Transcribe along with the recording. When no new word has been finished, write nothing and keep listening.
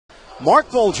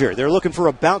Marc Bulger, they're looking for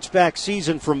a bounce-back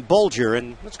season from Bulger,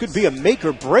 and this could be a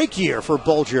make-or-break year for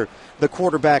Bulger, the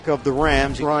quarterback of the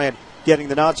Rams. Ryan getting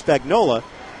the nod. Spagnuolo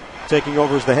taking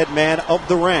over as the head man of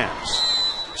the Rams.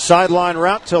 Sideline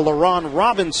route to LaRon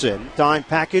Robinson. Dime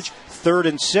package, 3rd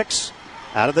and 6.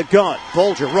 Out of the gun.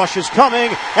 Bulger, rush is coming,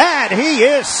 and he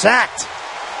is sacked.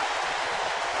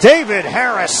 David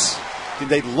Harris.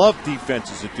 They love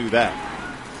defenses that do that.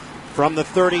 From the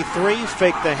 33,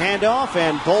 fake the handoff,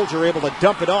 and Bulger able to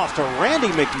dump it off to Randy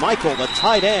McMichael, the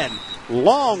tight end.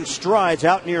 Long strides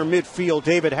out near midfield.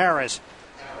 David Harris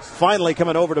finally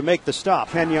coming over to make the stop.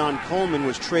 Kenyon Coleman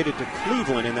was traded to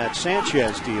Cleveland in that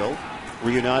Sanchez deal.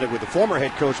 Reunited with the former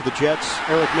head coach of the Jets,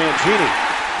 Eric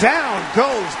Mangini. Down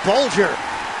goes Bulger.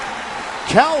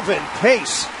 Calvin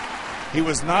Pace. He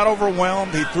was not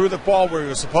overwhelmed. He threw the ball where he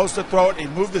was supposed to throw it. He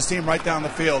moved his team right down the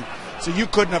field. So you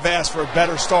couldn't have asked for a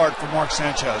better start for Mark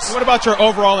Sanchez. What about your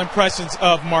overall impressions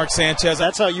of Mark Sanchez?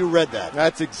 That's how you read that.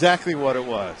 That's exactly what it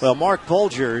was. Well, Marc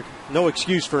Bulger, no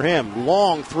excuse for him.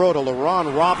 Long throw to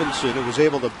LaRon Robinson, who was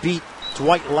able to beat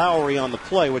Dwight Lowry on the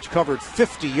play, which covered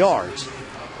 50 yards.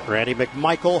 Randy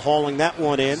McMichael hauling that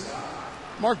one in.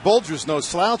 Marc Bulger's no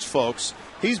slouch, folks.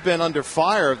 He's been under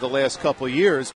fire the last couple of years.